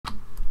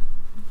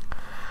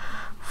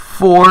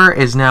4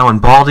 is now in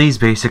Baldi's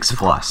Basics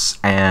Plus,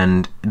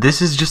 and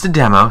this is just a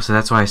demo, so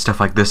that's why stuff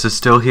like this is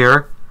still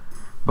here.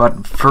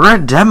 But for a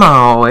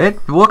demo, it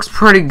looks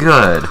pretty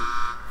good.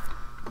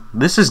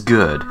 This is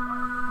good.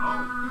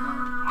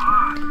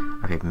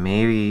 Okay,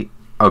 maybe.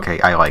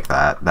 Okay, I like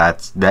that.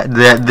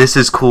 This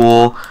is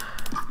cool.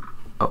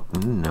 Oh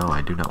no,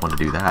 I do not want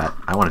to do that.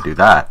 I want to do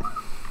that.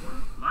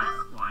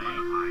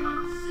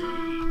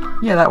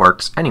 Yeah, that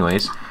works.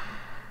 Anyways,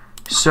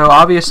 so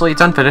obviously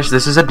it's unfinished.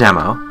 This is a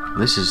demo.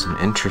 This is an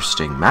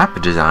interesting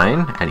map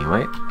design.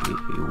 Anyway,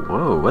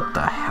 whoa, what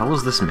the hell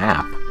is this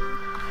map?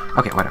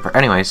 Okay, whatever.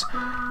 Anyways,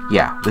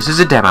 yeah, this is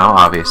a demo,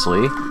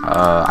 obviously.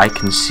 I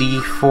can see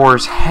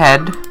 4's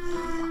head.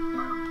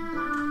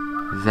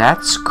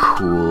 That's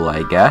cool,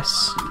 I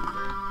guess.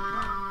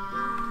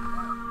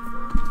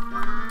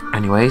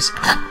 Anyways,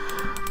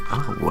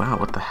 oh wow,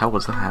 what the hell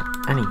was that?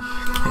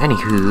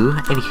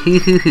 Anywho.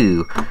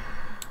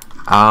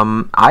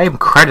 I am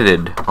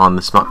credited on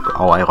this.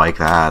 Oh, I like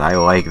that. I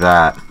like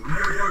that.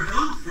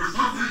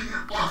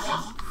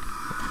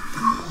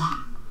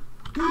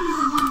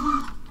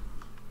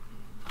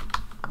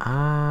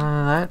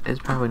 That is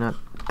probably not.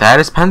 That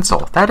is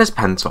pencil. That is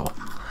pencil.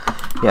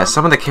 Yeah,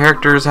 some of the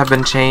characters have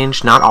been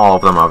changed. Not all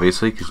of them,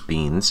 obviously, because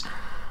beans.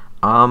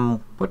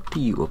 What do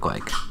you look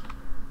like?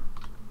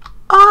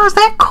 Oh, is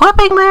that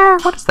clipping there?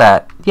 What is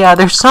that? Yeah,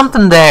 there's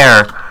something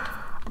there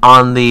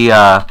on the,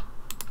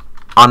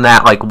 on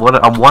that, like,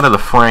 on one of the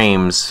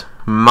frames.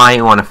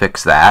 Might want to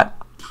fix that.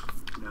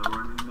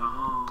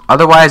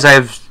 Otherwise, I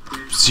have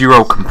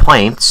 0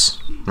 complaints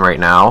right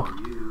now.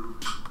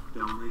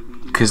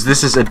 Because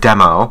this is a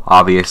demo,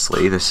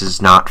 obviously. This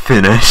is not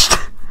finished.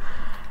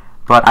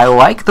 But I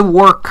like the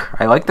work.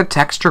 I like the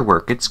texture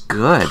work. It's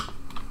good.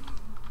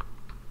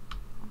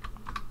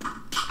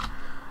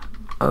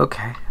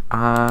 Okay.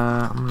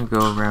 I'm gonna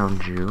go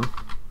around you.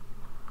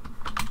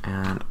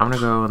 And I'm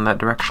gonna go in that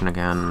direction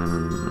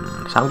again.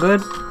 Sound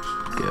good?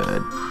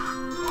 Good.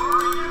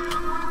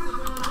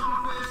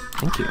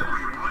 Thank you.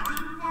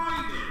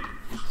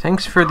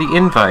 Thanks for the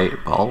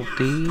invite,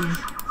 Baldi.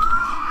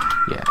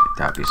 Yeah,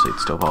 obviously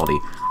it's still Baldi.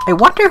 I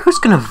wonder who's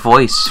gonna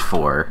voice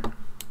for.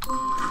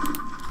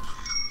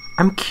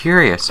 I'm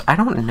curious. I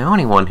don't know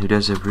anyone who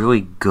does a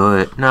really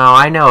good... No,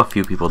 I know a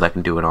few people that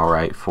can do an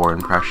alright 4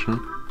 impression.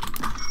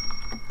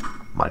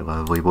 My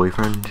lovely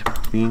boyfriend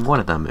being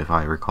one of them, if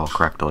I recall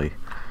correctly.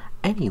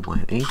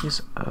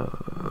 Anyways, where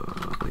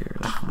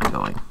the hell am I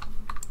going?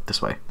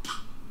 This way.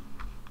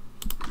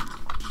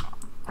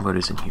 What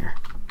is in here?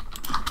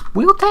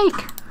 We'll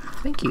take!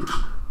 Thank you.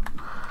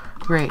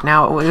 Great,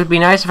 now it would be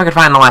nice if I could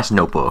find the last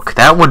notebook.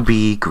 That would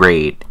be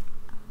great.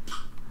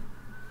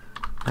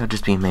 That would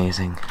just be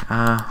amazing.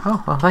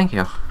 Oh, well, thank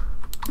you.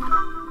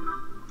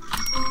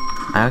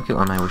 I like it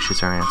when my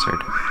wishes are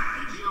answered.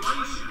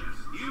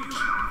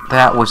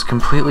 That was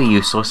completely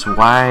useless.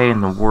 Why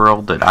in the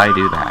world did I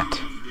do that?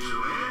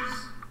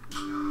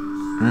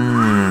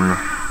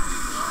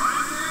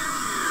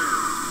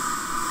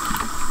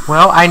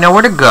 Well, I know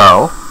where to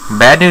go.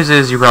 Bad news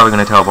is you're probably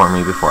going to teleport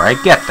me before I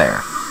get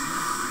there.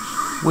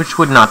 Which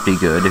would not be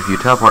good if you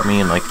teleport me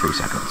in like 3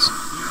 seconds.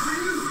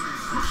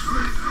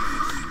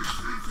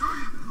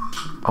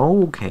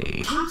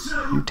 Okay.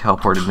 You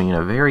teleported me in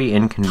a very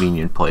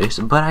inconvenient place,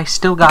 but I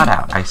still got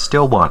out. I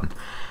still won.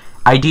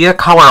 Idea,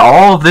 color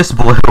all of this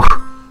blue.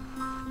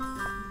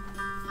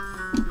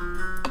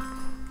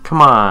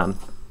 Come on.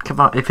 Come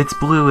on. If it's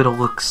blue, it'll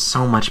look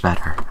so much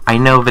better. I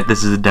know that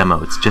this is a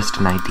demo. It's just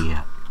an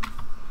idea.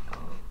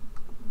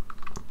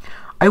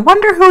 I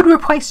wonder who would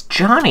replace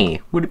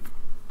Johnny. Would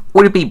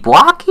it be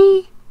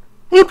Blocky?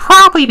 It'd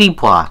probably be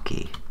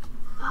Blocky.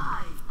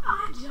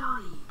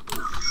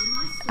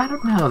 I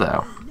don't know,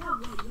 though.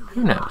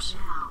 Who knows?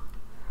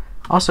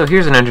 Also,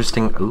 here's an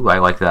interesting... Ooh, I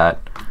like that.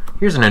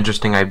 Here's an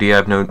interesting idea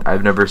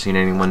I've never seen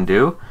anyone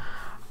do.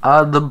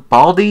 The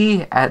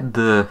Baldi at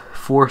the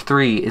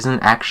 4-3 isn't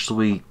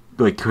actually...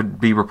 Like, could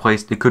be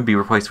replaced... It could be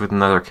replaced with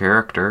another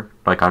character.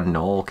 Like a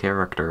null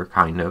character,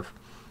 kind of.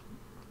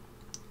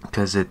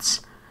 Because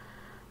it's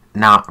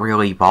not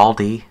really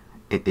Baldi.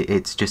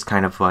 It's just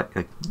kind of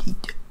like...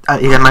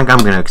 I'm going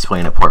to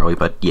explain it poorly,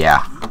 but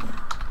yeah.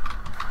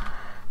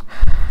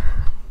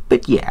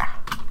 But yeah.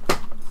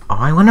 Oh,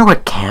 I wonder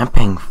what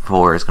camping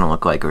 4 is going to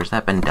look like, or has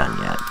that been done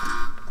yet?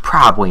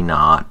 Probably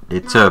not.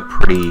 It's a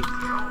pretty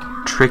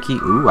tricky...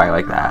 Ooh, I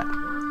like that.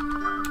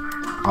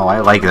 Oh, I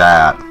like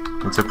that.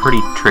 It's a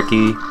pretty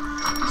tricky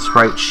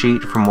sprite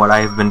sheet from what I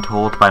have been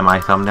told by my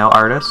thumbnail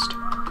artist.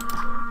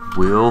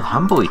 We'll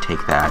humbly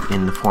take that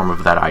in the form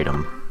of that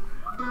item.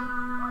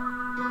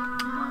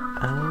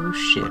 Oh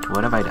shit,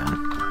 what have I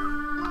done?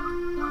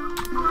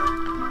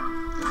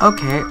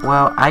 Okay,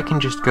 well, I can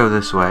just go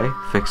this way,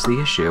 fix the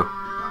issue.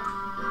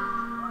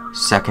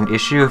 Second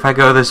issue, if I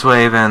go this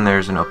way, then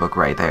there's a notebook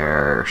right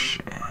there.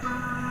 Shit.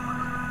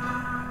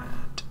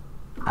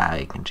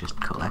 I can just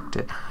collect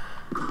it.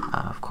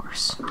 Of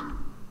course.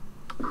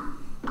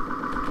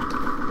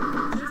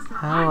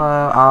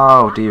 Hello.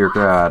 Oh, dear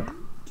God.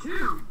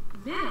 2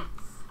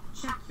 minutes.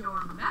 Check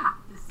your map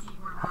to see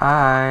where...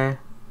 Hi.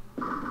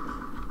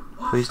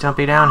 Please don't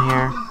be down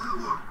here.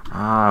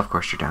 Of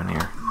course you're down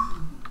here.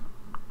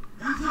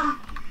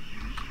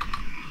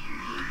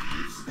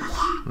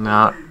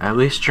 No, at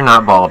least you're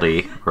not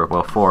Baldi. Or,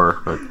 well,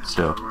 4, but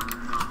still.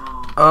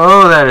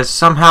 Oh, that is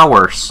somehow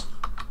worse.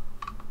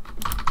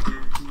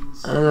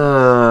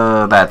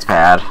 That's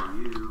bad.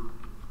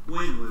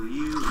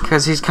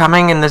 Because he's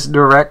coming in this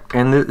direct,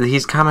 and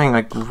he's coming,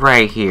 like,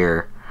 right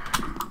here.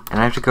 And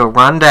I have to go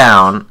run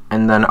down,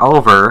 and then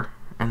over,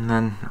 and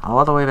then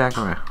all the way back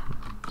around.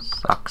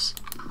 Sucks.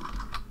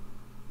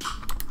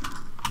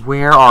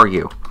 Where are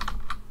you?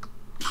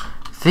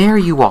 There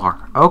you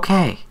are.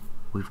 Okay.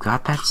 We've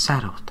got that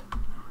settled.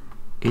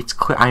 It's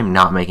clear. I'm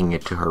not making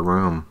it to her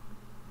room.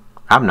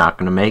 I'm not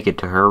gonna make it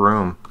to her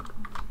room.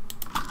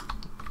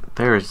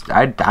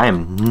 I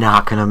am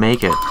not gonna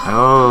make it.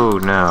 Oh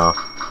no.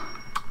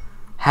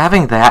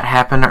 Having that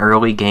happen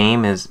early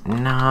game is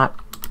not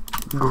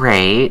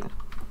great.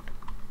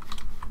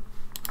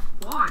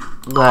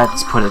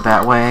 Let's put it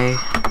that way.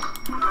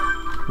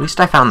 At least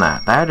I found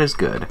that. That is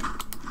good.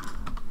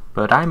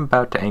 But I'm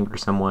about to anger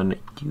someone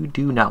you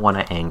do not want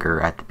to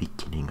anger at the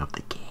beginning of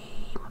the game.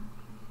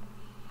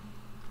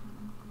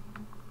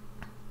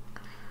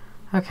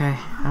 Okay,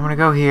 I'm gonna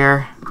go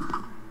here.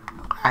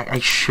 I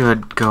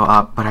should go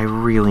up, but I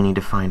really need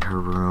to find her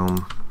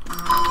room.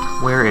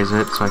 Where is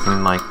it? So I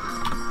can, like...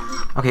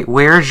 Okay,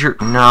 where's your...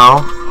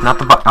 No, not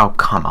the... Oh,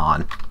 come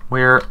on.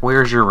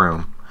 Where's your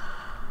room?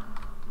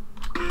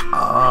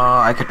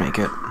 I could make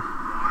it.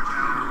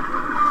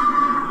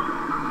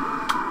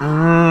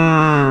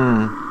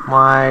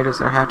 Why does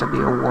there have to be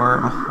a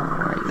wormhole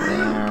right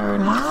there?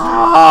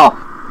 No!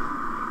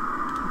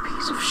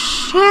 Piece of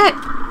shit!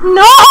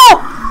 No!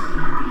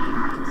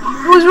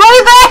 It was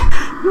right there!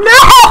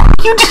 No!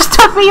 You just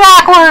took me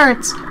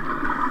backwards!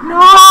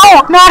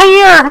 No! Not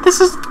here!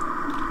 This is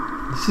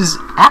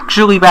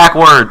actually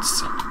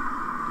backwards!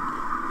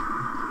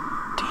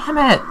 Damn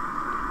it!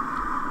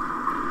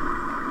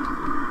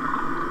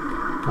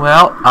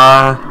 Well,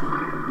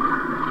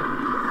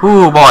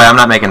 ooh boy, I'm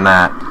not making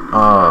that.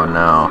 Oh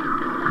no.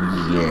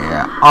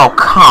 Yeah. Oh,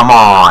 come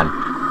on!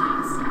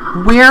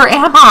 Where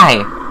am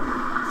I?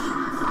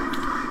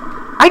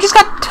 I just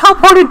got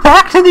teleported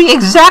back to the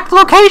exact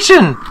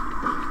location!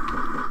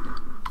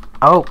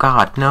 Oh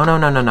god, no.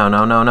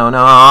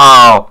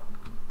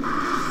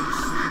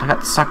 I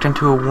got sucked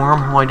into a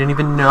wormhole I didn't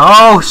even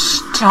know!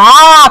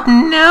 Stop!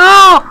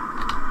 No!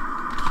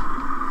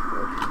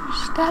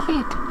 Stop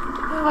it.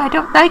 No, I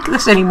don't like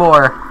this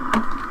anymore.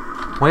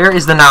 Where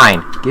is the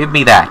 9? Give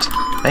me that.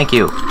 Thank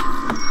you.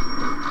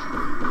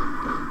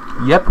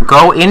 Yep,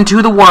 go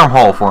into the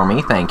wormhole for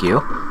me. Thank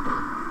you.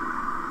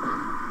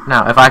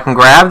 Now, if I can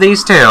grab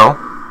these two,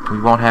 we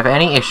won't have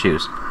any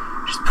issues.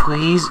 Just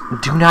please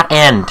do not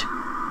end.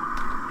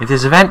 If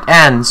this event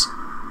ends,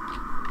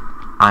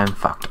 I'm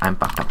fucked. I'm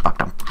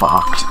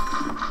fucked.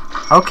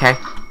 Okay.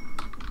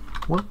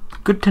 Well,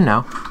 good to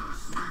know.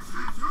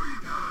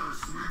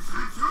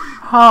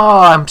 Oh,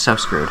 I'm so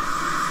screwed.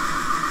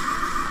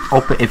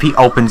 If he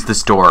opens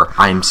this door,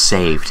 I'm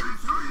saved.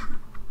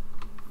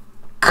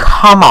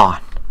 Come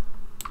on.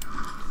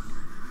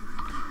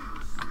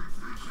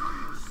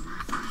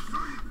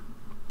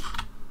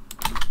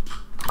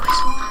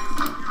 Please.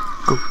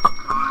 Go.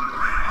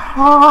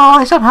 Oh,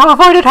 I somehow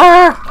avoided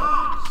her.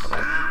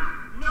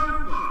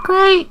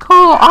 Great,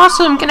 cool,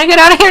 awesome. Can I get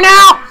out of here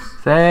now?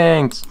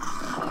 Thanks.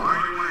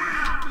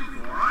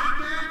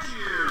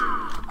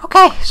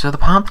 Okay, so the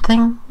pomp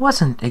thing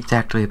wasn't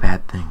exactly a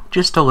bad thing.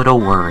 Just a little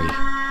worry.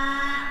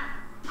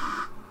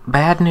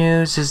 Bad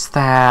news is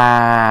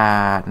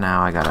that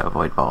now I gotta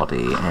avoid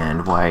Baldi,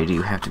 and why do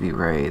you have to be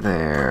right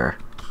there?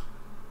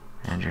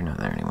 And you're not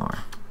there anymore.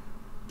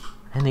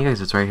 And the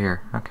exit's right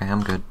here. Okay,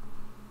 I'm good.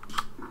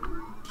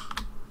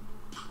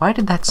 Why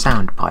did that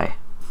sound play?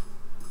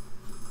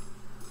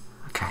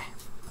 Okay.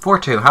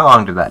 4-2, how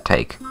long did that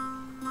take?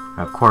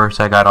 Of course,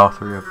 I got all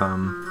 3 of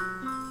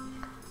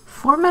them.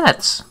 4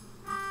 minutes!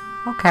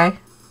 Okay.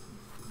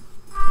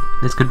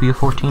 This could be a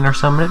 14 or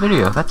so minute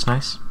video. That's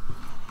nice.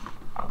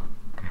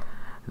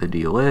 The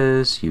deal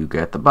is, you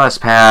get the bus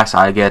pass,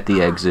 I get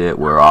the exit,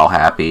 we're all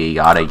happy,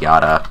 yada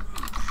yada.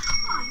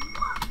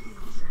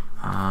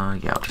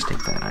 Yeah, I'll just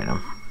take that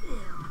item.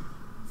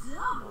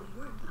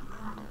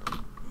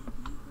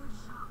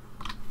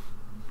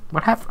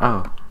 What happened?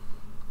 Oh.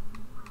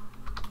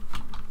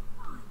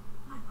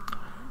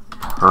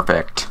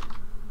 Perfect.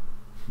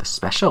 The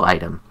special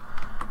item.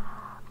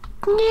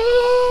 Yeah,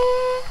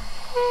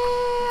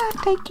 I'll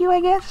take you, I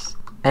guess.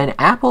 An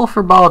apple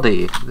for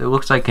Baldi. It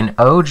looks like an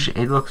OG.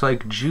 It looks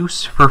like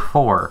juice for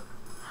 4.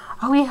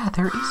 Oh yeah,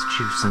 there is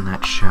juice in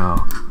that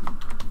show.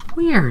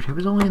 Weird. It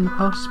was only in the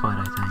post spot,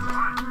 I think.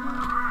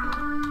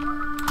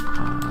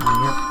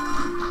 Yep.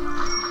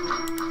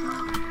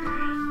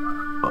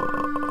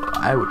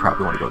 I would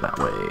probably want to go that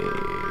way.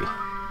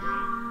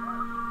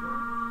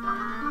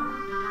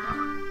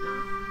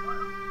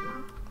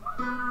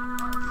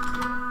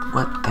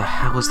 What the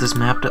hell is this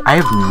map? I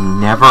have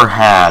never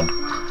had.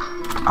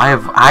 I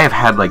have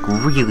had like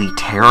really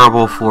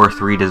terrible floor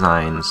 3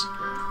 designs.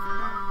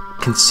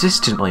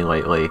 consistently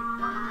lately.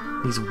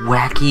 These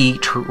wacky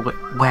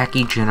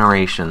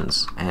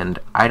generations, and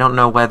I don't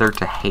know whether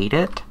to hate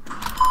it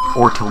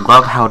or to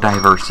love how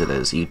diverse it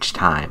is each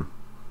time.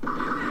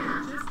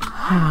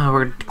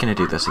 We're gonna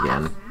do this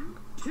again.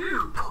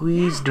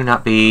 Please do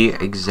not be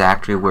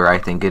exactly where I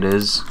think it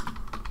is.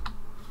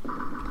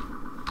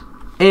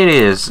 It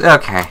is.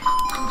 Okay.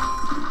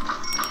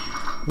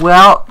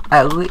 Well,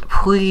 at least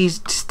please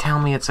just tell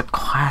me it's a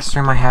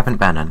classroom I haven't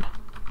been in.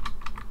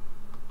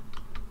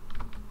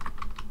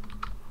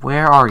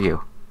 Where are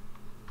you?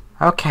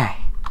 Okay.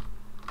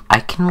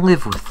 I can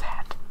live with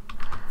that.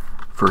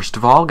 First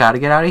of all, gotta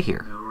get out of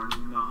here.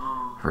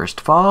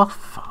 First of all,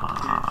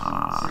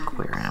 fuck,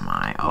 where am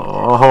I?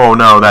 Oh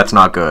no, that's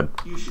not good.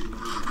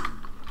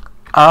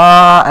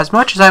 As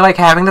much as I like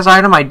having this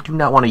item, I do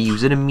not want to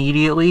use it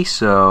immediately,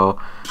 so...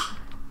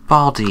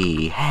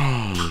 Baldi,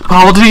 hey.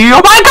 Baldi,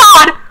 oh my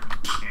god! An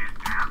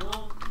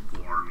apple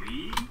for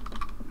me?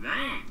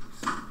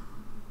 Thanks.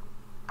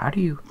 How do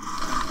you...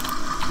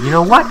 You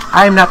know what?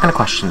 I'm not going to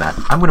question that.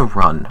 I'm going to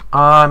run.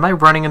 Am I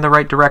running in the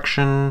right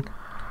direction?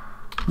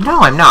 No,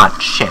 I'm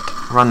not. Shit.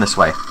 Run this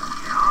way.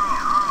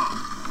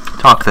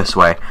 Talk this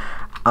way.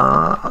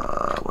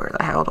 Where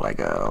the hell do I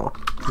go?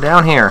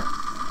 Down here.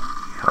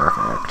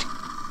 Perfect.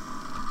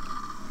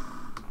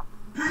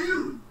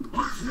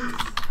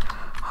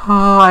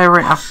 Oh, I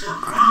ran...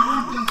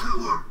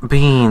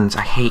 Beans,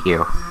 I hate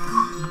you.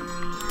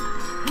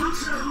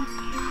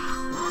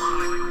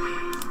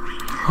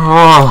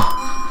 Oh...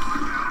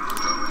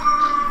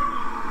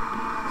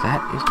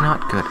 That is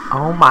not good.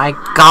 Oh my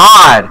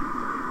god!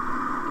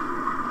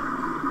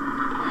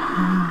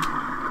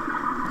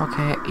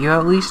 Okay, you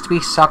at least be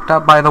sucked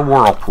up by the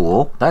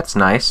whirlpool. That's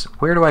nice.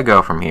 Where do I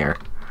go from here?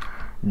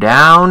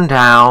 Down,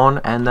 down,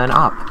 and then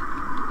up.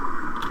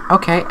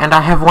 Okay, and I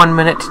have 1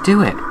 minute to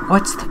do it.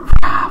 What's the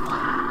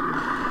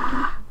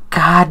problem?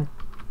 God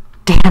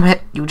damn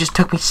it, you just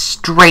took me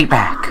straight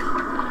back.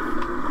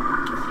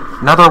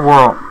 Another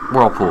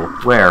whirlpool.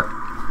 Where?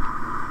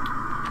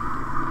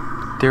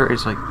 There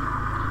is like...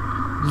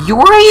 You're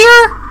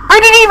here? I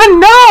didn't even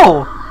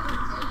know!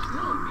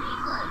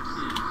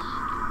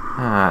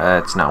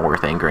 It's not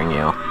worth angering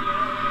you.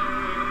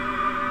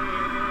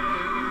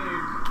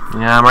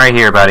 Yeah, I'm right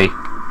here, buddy.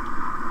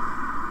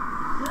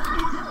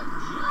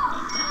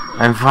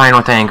 I'm fine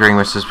with angering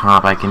Mrs.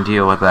 Pop. I can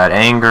deal with that.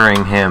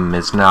 Angering him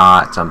is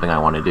not something I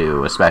want to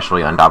do,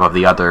 especially on top of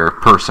the other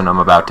person I'm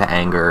about to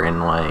anger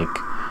in, like,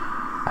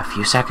 a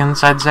few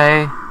seconds, I'd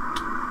say.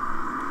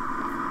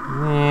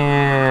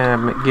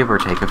 Yeah, give or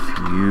take a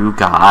few.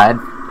 God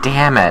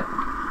damn it.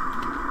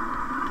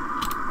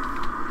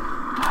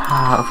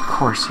 Of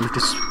course, you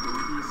just...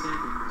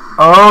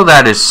 Oh,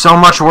 that is so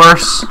much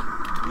worse.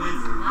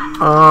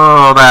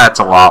 Oh, that's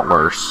a lot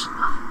worse.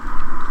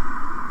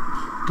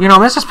 You know,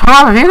 Mrs.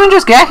 Pop, if you can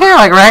just get here,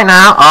 like, right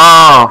now...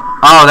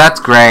 Oh, that's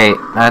great.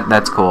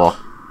 That's cool.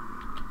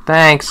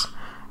 Thanks.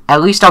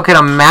 At least I'll get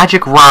a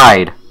magic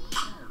ride.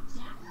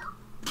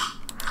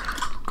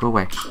 Go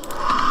away.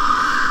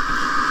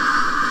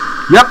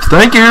 Yep,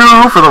 thank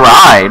you for the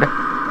ride.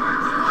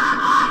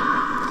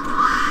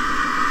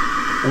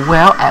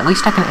 Well, at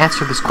least I can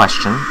answer this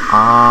question.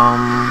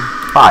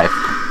 5.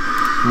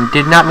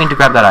 Did not mean to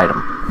grab that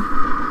item.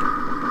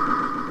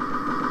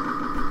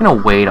 I'm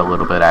gonna wait a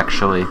little bit,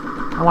 actually.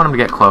 I want him to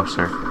get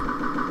closer.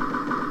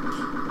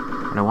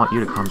 But I want you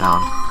to calm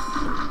down.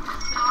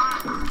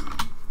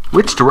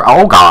 Which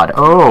oh god.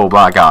 Oh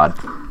my god.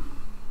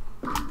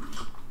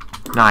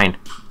 9.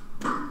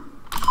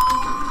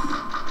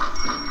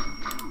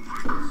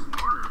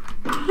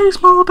 Please,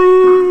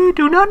 Baldi,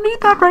 do not need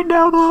that right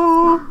now,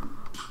 though.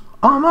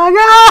 Oh my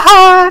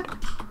god!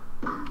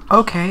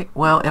 Okay,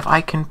 well, if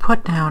I can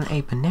put down a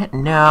banana...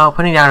 No,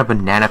 putting down a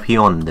banana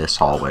peel in this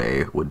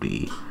hallway would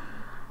be...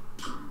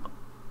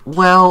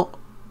 Well,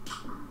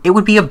 it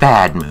would be a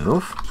bad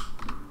move.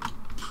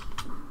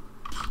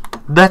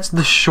 That's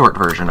the short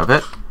version of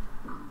it.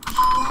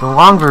 The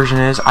long version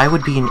is I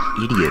would be an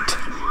idiot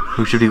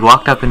who should be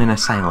locked up in an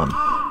asylum.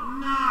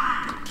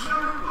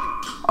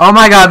 Oh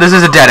my god, this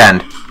is a dead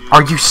end.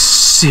 Are you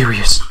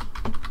serious?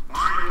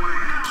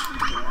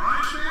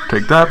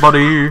 Take that,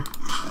 buddy.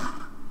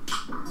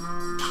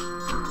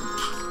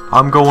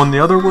 I'm going the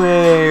other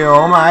way.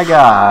 Oh my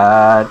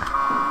god.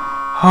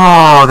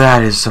 Oh,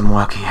 that is some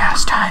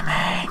lucky-ass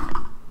timing.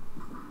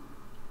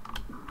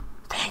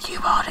 Thank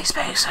you, Baldi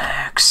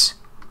SpaceX.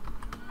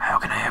 How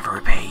can I ever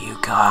repay you?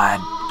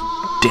 God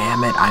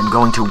damn it. I'm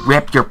going to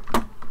rip your...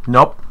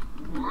 Nope.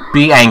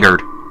 Be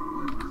angered.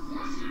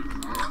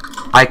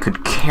 I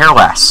could care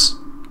less.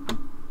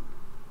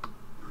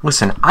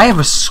 Listen, I have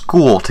a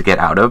school to get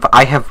out of.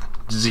 I have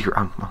 0...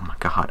 Oh my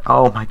god.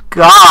 Oh my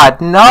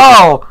god,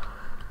 no!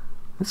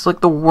 It's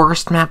like the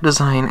worst map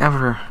design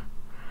ever.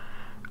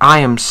 I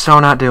am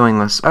so not doing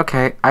this.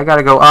 Okay, I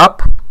gotta go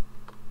up.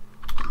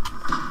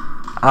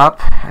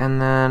 Up,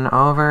 and then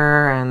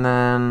over, and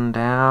then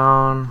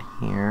down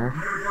here.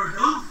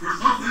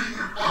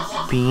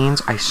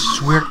 Beans, I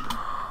swear...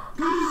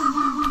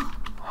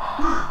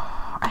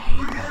 I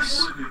hate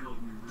this.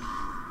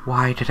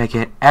 Why did I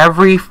get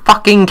every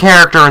fucking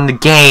character in the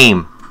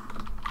game?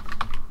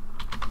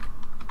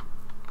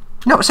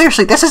 No,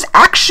 seriously, this is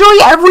actually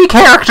every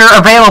character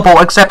available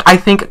except, I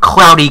think,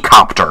 Cloudy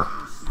Copter.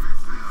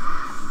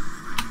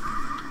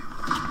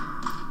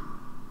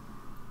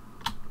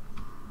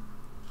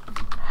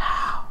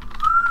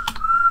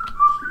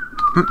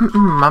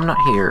 I'm not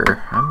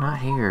here. I'm not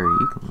here.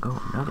 You can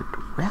go another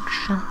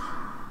direction.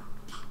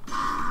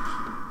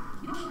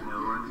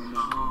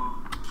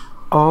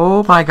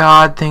 Oh my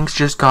god, things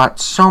just got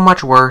so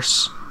much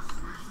worse.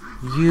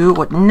 You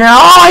what? No,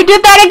 I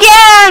did that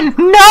again!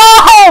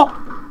 No!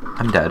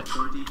 I'm dead.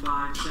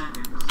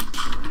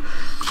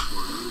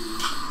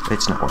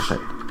 It's not worth it.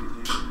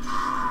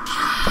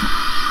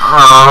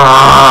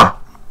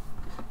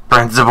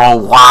 Principal,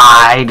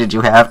 why did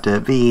you have to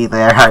be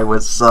there? I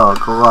was so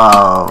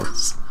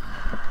close.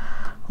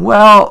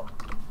 Well,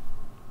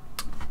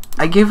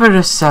 I give it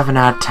a 7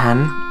 out of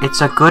 10. It's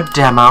a good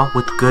demo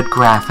with good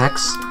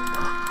graphics.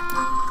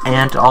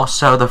 And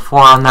also, the 4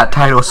 on that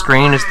title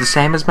screen is the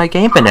same as my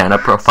Game Banana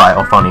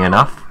profile, funny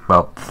enough.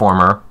 Well,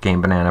 former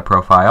Game Banana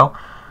profile.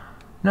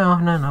 No,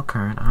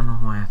 current. I don't know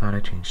why I thought I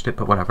changed it,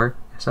 but whatever.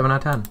 7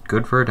 out of 10.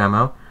 Good for a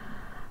demo.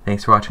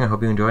 Thanks for watching. I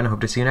hope you enjoyed, and I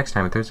hope to see you next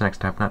time. If there's a next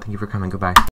time, if not, thank you for coming. Goodbye.